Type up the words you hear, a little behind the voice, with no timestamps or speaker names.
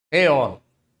Hey all,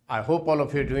 I hope all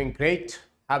of you are doing great.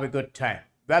 Have a good time.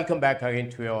 Welcome back again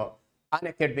to your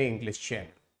Unacademy English channel.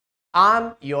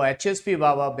 I'm your HSP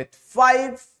Baba with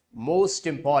 5 most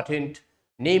important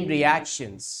name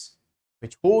reactions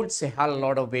which holds a hell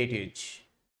lot of weightage.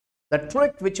 The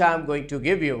trick which I'm going to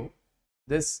give you,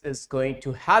 this is going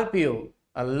to help you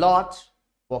a lot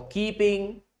for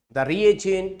keeping the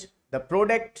reagent, the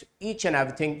product, each and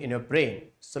everything in your brain.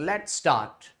 So let's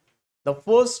start. The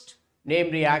first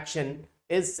name reaction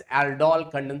is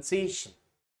aldol condensation.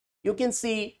 You can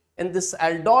see in this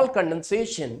aldol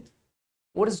condensation,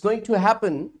 what is going to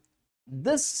happen?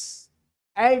 This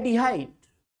aldehyde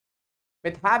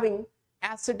with having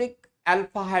acidic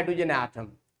alpha hydrogen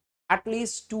atom, at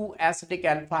least 2 acidic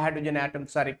alpha hydrogen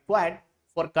atoms are required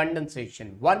for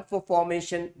condensation. One for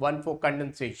formation, one for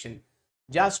condensation.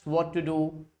 Just what to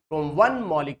do? From one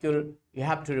molecule, you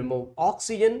have to remove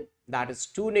oxygen, that is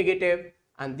 2 negative,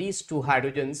 and these 2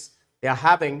 hydrogens, they are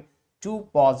having 2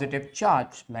 positive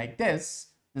charge like this.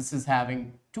 This is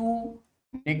having 2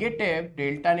 negative,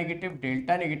 delta negative,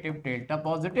 delta negative, delta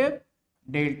positive,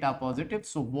 delta positive.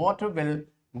 So water will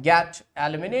get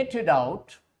eliminated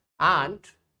out and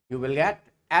you will get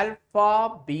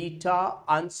alpha beta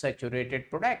unsaturated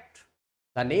product.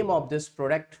 The name of this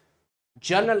product,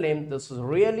 general name, this is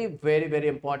really very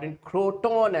important,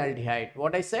 croton aldehyde.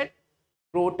 What I said?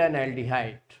 Croton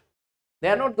aldehyde. They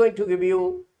are not going to give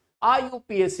you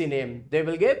IUPAC name. They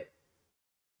will give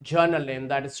journal name,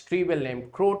 that is trivial name,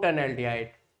 croton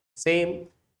aldehyde. Same,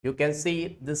 you can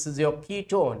see this is your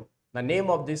ketone. The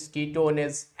name of this ketone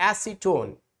is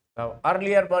acetone. Now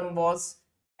earlier one was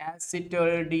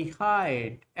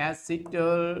acetaldehyde,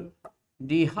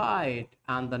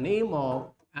 and the name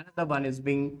of another one is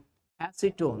being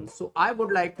acetone. So I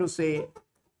would like to say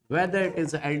whether it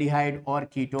is aldehyde or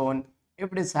ketone,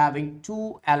 if it is having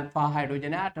 2 alpha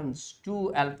hydrogen atoms,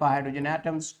 2 alpha hydrogen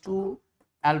atoms, 2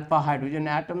 alpha hydrogen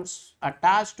atoms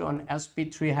attached on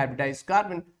sp3 hybridized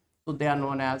carbon, so they are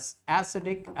known as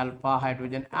acidic alpha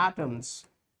hydrogen atoms.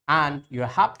 And you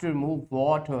have to remove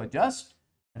water, just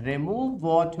remove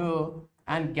water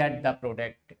and get the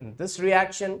product. In this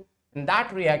reaction, in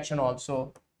that reaction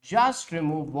also, just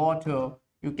remove water,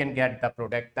 you can get the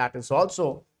product, that is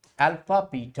also alpha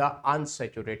beta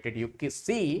unsaturated. You can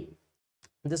see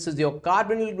this is your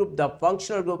carbonyl group, the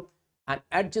functional group, and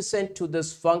adjacent to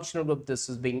this functional group, this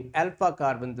is being alpha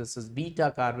carbon, this is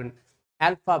beta carbon,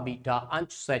 alpha beta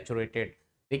unsaturated,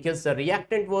 because the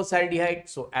reactant was aldehyde,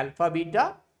 so alpha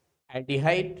beta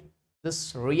aldehyde.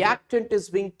 This reactant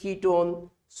is being ketone,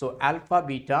 so alpha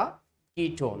beta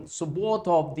ketone. So both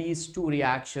of these 2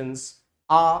 reactions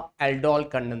are aldol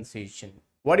condensation.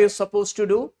 What are you supposed to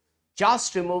do?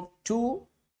 Just remove 2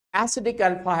 acidic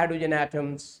alpha hydrogen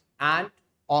atoms and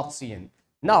oxygen.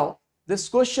 Now this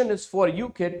question is for you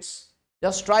kids.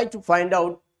 Just try to find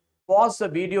out, pause the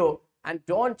video and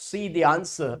don't see the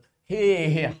answer.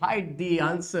 Hey, hide the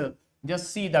answer, just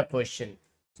see the question.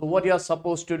 So what you are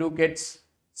supposed to do, kids?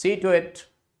 See to it.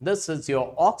 This is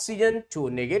your oxygen, 2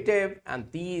 negative, and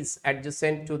these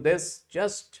adjacent to this,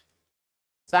 just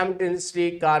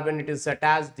simultaneously carbon it is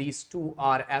attached. These 2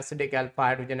 are acidic alpha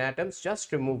hydrogen atoms. Just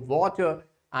remove water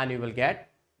and you will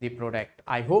get the product.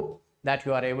 I hope that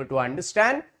you are able to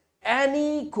understand.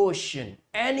 Any question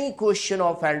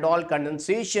of aldol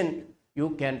condensation,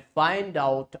 you can find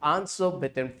out answer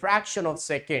within fraction of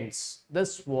seconds.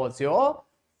 This was your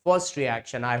first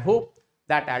reaction. I hope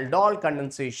that aldol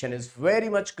condensation is very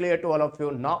much clear to all of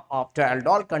you. Now after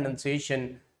aldol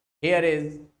condensation, here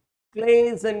is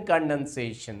Claisen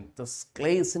condensation. This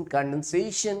Claisen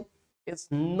condensation is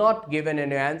not given in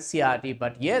your NCERT,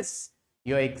 but yes,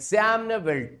 your examiner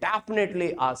will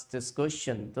definitely ask this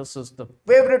question. This is the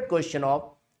favorite question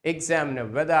of examiner.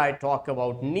 Whether I talk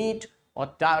about NEET or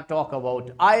talk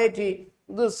about IIT,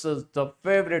 this is the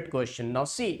favorite question. Now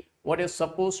see what you're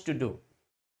supposed to do.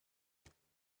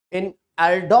 In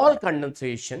aldol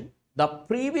condensation, the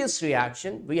previous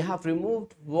reaction, we have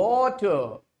removed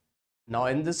water. Now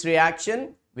in this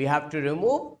reaction, we have to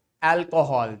remove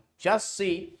alcohol. Just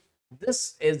see,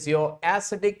 this is your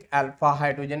acidic alpha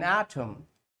hydrogen atom.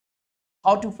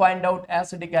 How to find out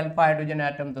acidic alpha hydrogen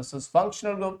atom? This is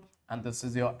functional group and this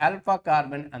is your alpha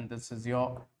carbon and this is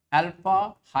your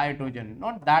alpha hydrogen.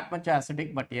 Not that much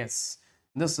acidic, but yes,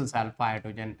 this is alpha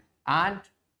hydrogen, and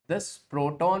this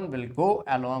proton will go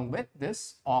along with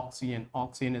this oxygen.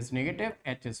 Oxygen is negative,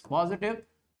 H is positive.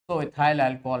 So ethyl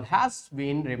alcohol has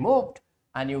been removed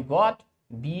and you got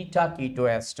beta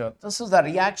ketoester. This is the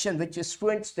reaction which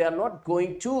students, they are not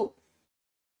going to,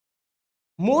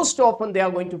 most often they are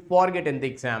going to forget in the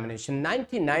examination.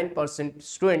 99%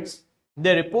 students,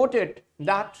 they reported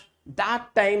that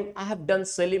that time I have done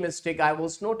silly mistake. I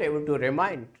was not able to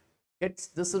remind. This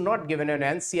is not given in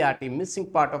NCERT, missing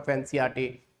part of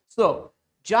NCERT. So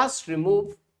just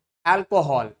remove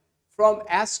alcohol from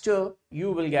ester,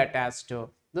 you will get ester.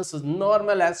 This is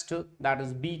normal ester, that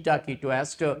is beta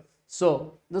ketoester.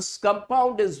 So this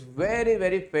compound is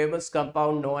very famous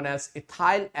compound known as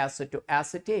ethyl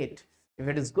acetoacetate. If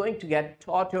it is going to get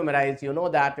tautomerized, you know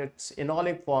that its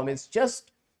enolic form is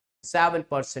just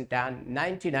 7% and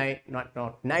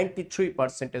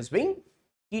 93% is being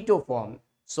keto form.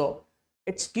 So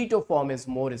its keto form is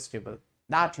more stable.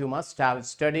 That you must have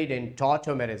studied in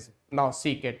tautomerism. Now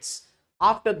see kids,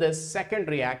 after this second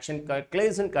reaction,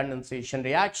 Claisen condensation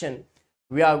reaction,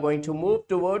 we are going to move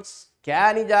towards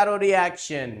Cannizzaro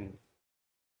reaction.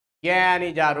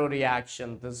 Cannizzaro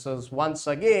reaction. This is once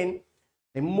again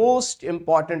the most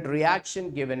important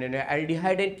reaction given in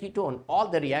aldehyde and ketone. All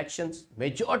the reactions,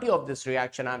 majority of this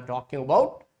reaction I am talking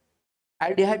about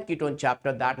aldehyde ketone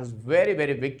chapter, that is very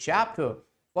big chapter.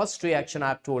 First reaction I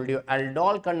have told you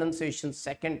aldol condensation,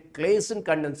 second Claisen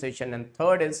condensation, and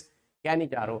third is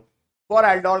Cannizzaro. For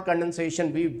aldol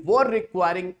condensation we were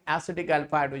requiring acidic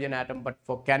alpha hydrogen atom, but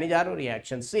for Cannizzaro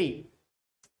reaction, see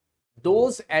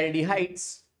those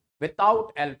aldehydes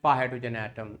without alpha hydrogen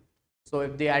atom. So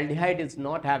if the aldehyde is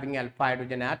not having alpha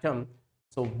hydrogen atom,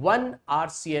 so one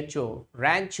RCHO,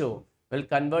 Rancho, will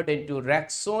convert into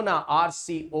Rexona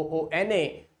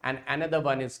RCOONA, and another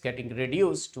one is getting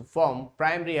reduced to form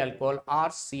primary alcohol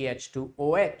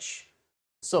RCH2OH.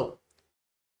 So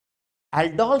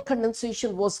aldol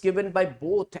condensation was given by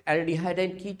both aldehyde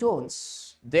and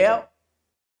ketones.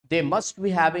 They must be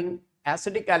having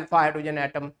acidic alpha hydrogen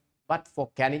atom, but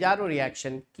for Cannizzaro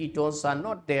reaction, ketones are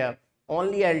not there,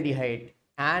 only aldehyde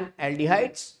and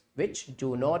aldehydes which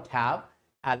do not have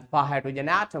alpha hydrogen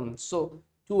atom. So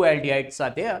two aldehydes are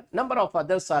there, number of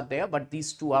others are there, but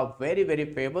these two are very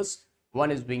famous.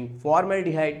 One is being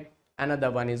formaldehyde,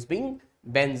 another one is being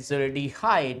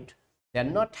benzaldehyde. They are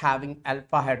not having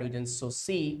alpha hydrogen, so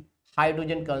C,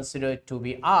 hydrogen considered to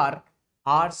be R,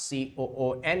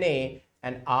 RCOONA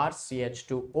and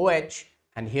RCH2OH,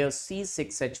 and here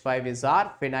C6H5 is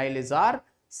R, phenyl is R,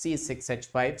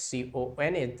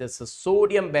 C6H5CONA. This is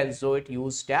sodium benzoate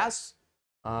used as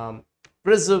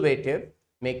preservative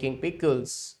making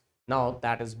pickles. Now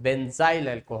that is benzyl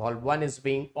alcohol. One is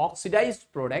being oxidized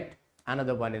product,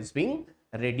 another one is being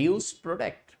reduced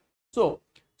product. So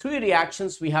three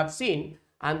reactions we have seen,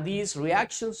 and these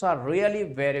reactions are really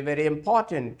very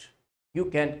important. You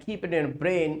can keep it in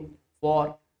brain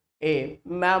for a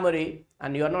memory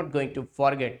and you are not going to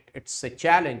forget. It's a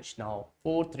challenge. Now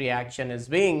fourth reaction is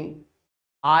being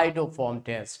iodoform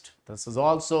test. This is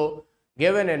also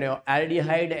given in your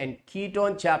aldehyde and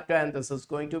ketone chapter, and this is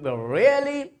going to be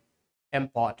really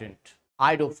important.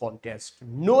 Iodoform test.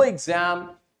 No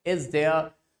exam is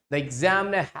there. The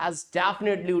examiner has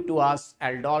definitely to ask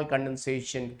aldol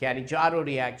condensation, Cannizzaro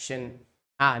reaction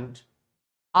and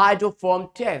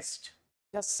iodoform test.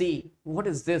 Just see, what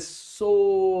is this?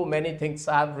 So many things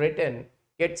I have written.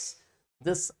 It's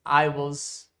this I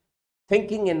was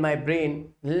thinking in my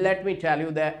brain. Let me tell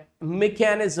you the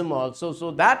mechanism also,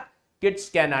 so that kids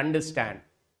can understand.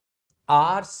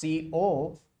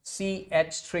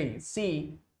 RCOCH3.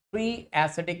 See, 3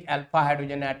 acidic alpha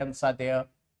hydrogen atoms are there.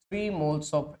 3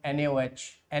 moles of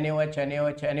NaOH, NaOH,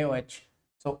 NaOH, NaOH.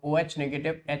 So OH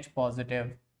negative, H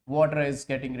positive. Water is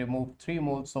getting removed. 3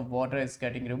 moles of water is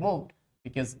getting removed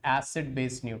because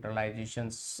acid-base neutralization.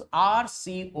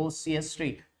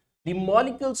 RCOCH3. The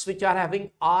molecules which are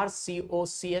having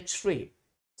RCOCH3.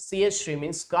 CH3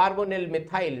 means carbonyl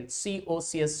methyl.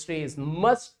 COCH3 is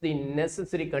must the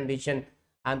necessary condition,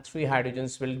 and 3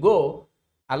 hydrogens will go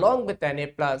along with Na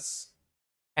plus.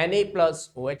 Na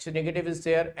plus OH negative is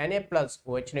there. Na plus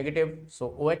OH negative.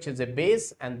 So OH is a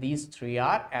base, and these 3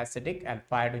 are acidic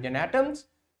alpha hydrogen atoms.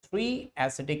 3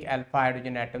 acidic alpha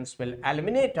hydrogen atoms will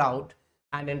eliminate out,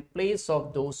 and in place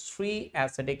of those 3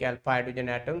 acidic alpha hydrogen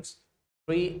atoms,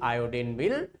 3 iodine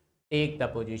will take the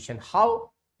position.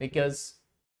 How? Because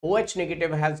OH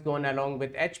negative has gone along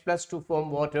with H plus to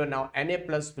form water. Now Na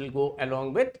plus will go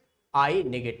along with I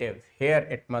negative. Here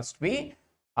it must be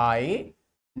I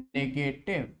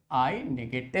negative, I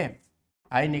negative,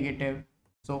 I negative.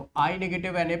 So I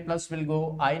negative Na plus will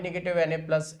go, I negative Na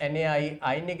plus NaI,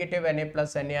 I negative Na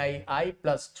plus NaI, I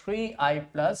plus 3 I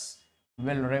plus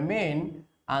will remain,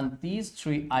 and these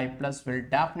 3 I plus will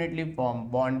definitely form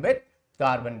bond with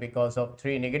carbon because of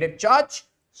 3 negative charge.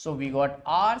 So we got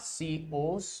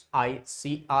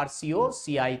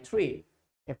RCOCI3.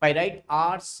 If I write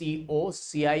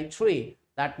RCOCI3,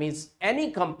 that means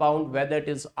any compound, whether it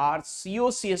is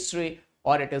RCOCH3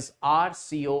 or it is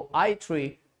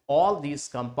RCOI3, all these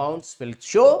compounds will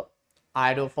show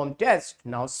iodoform test.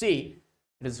 Now see,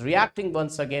 it is reacting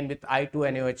once again with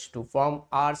I2NaOH to form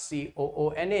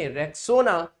RCOONA,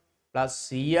 Rexona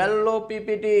plus yellow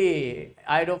PPT,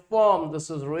 iodoform. This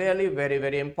is really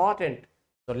very important.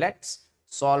 So let's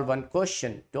solve one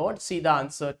question. Don't see the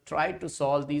answer. Try to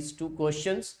solve these two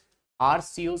questions.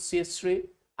 RCOCH3,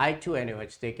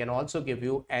 I2NaOH. They can also give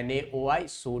you NaOI,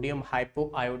 sodium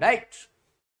hypoiodide.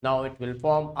 Now it will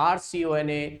form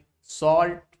RCONA,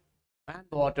 salt and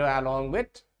water along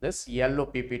with this yellow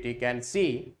PPT. Can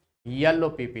see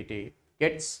yellow PPT.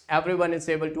 Everyone is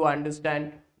able to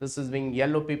understand this is being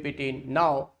yellow PPT.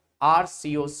 Now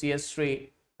RCOCH3,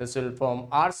 this will form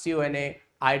RCONA,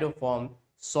 iodoform,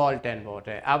 salt and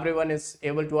water. Everyone is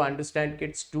able to understand,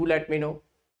 kids? Do let me know.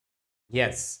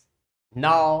 Yes.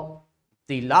 Now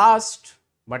the last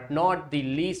but not the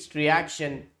least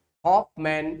reaction,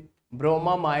 Hofmann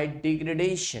bromamide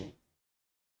degradation.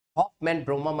 Hofmann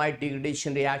bromamide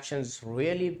degradation reaction is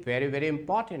really very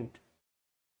important.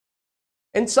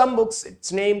 In some books,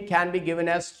 its name can be given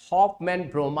as Hofmann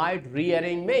bromide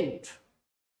rearrangement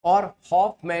or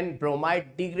Hofmann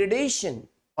bromide degradation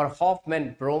or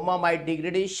Hofmann bromamide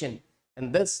degradation.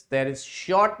 In this, there is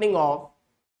shortening of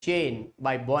chain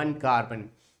by one carbon.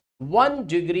 1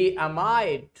 degree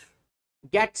amide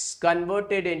gets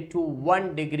converted into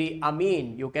 1 degree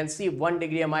amine. You can see 1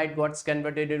 degree amide gets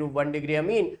converted into 1 degree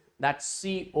amine. That's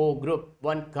CO group.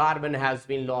 1 carbon has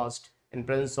been lost in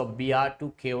presence of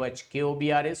Br2KOH.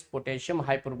 KOBr is potassium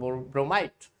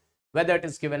hypobromite. Whether it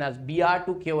is given as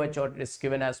Br2KOH or it is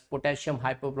given as potassium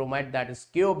hypobromite, that is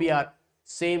KOBr,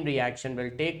 same reaction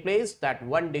will take place. That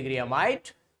 1 degree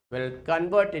amide will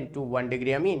convert into 1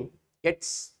 degree amine.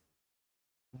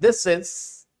 This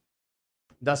is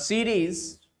the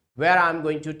series where I'm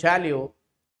going to tell you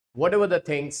whatever the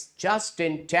things just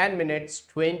in 10 minutes,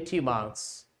 20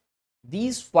 marks.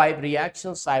 These 5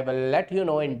 reactions I will let you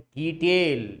know in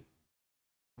detail.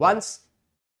 Once,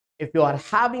 if you are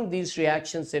having these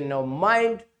reactions in your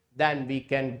mind, then we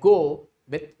can go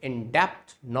with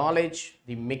in-depth knowledge,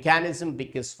 the mechanism,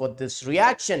 because for this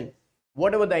reaction,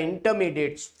 whatever the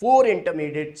intermediates, 4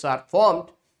 intermediates are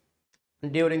formed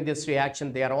during this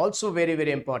reaction, they are also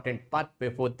very important. But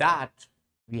before that,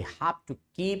 we have to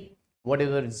keep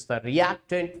whatever is the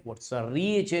reactant, what's the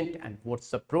reagent and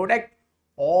what's the product,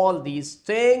 all these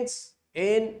things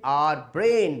in our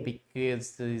brain,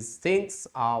 because these things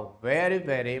are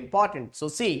very important. So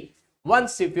see,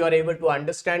 once if you are able to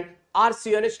understand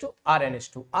RCONH2,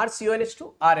 RNH2,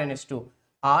 RCONH2, RNH2,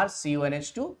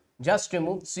 RCONH2, just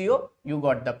remove CO, you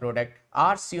got the product.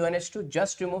 RCONH2,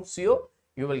 just remove CO,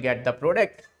 you will get the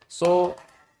product. So,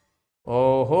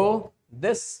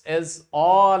 this is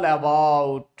all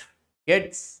about,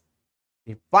 kids,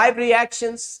 the 5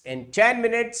 reactions in 10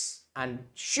 minutes and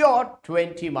short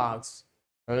 20 marks.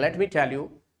 Let me tell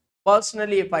you,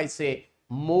 personally, if I say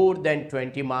more than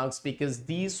 20 marks, because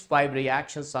these 5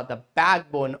 reactions are the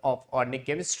backbone of organic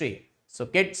chemistry. So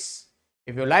kids,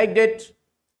 if you liked it,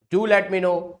 do let me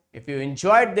know. If you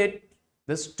enjoyed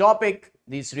this topic,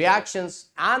 these reactions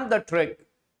and the trick,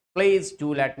 please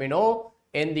do let me know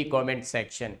in the comment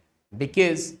section,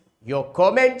 because your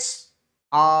comments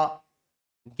are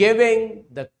giving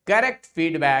the correct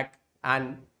feedback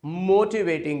and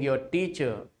motivating your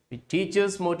teacher. The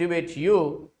teachers motivate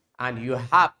you, and you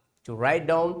have to write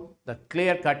down the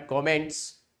clear-cut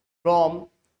comments from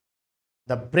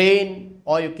the brain,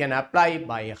 or you can apply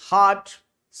by heart.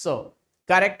 So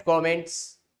correct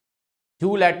comments,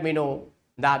 do let me know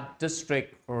that this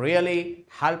trick really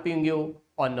helping you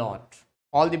or not.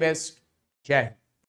 All the best. Jai Hind.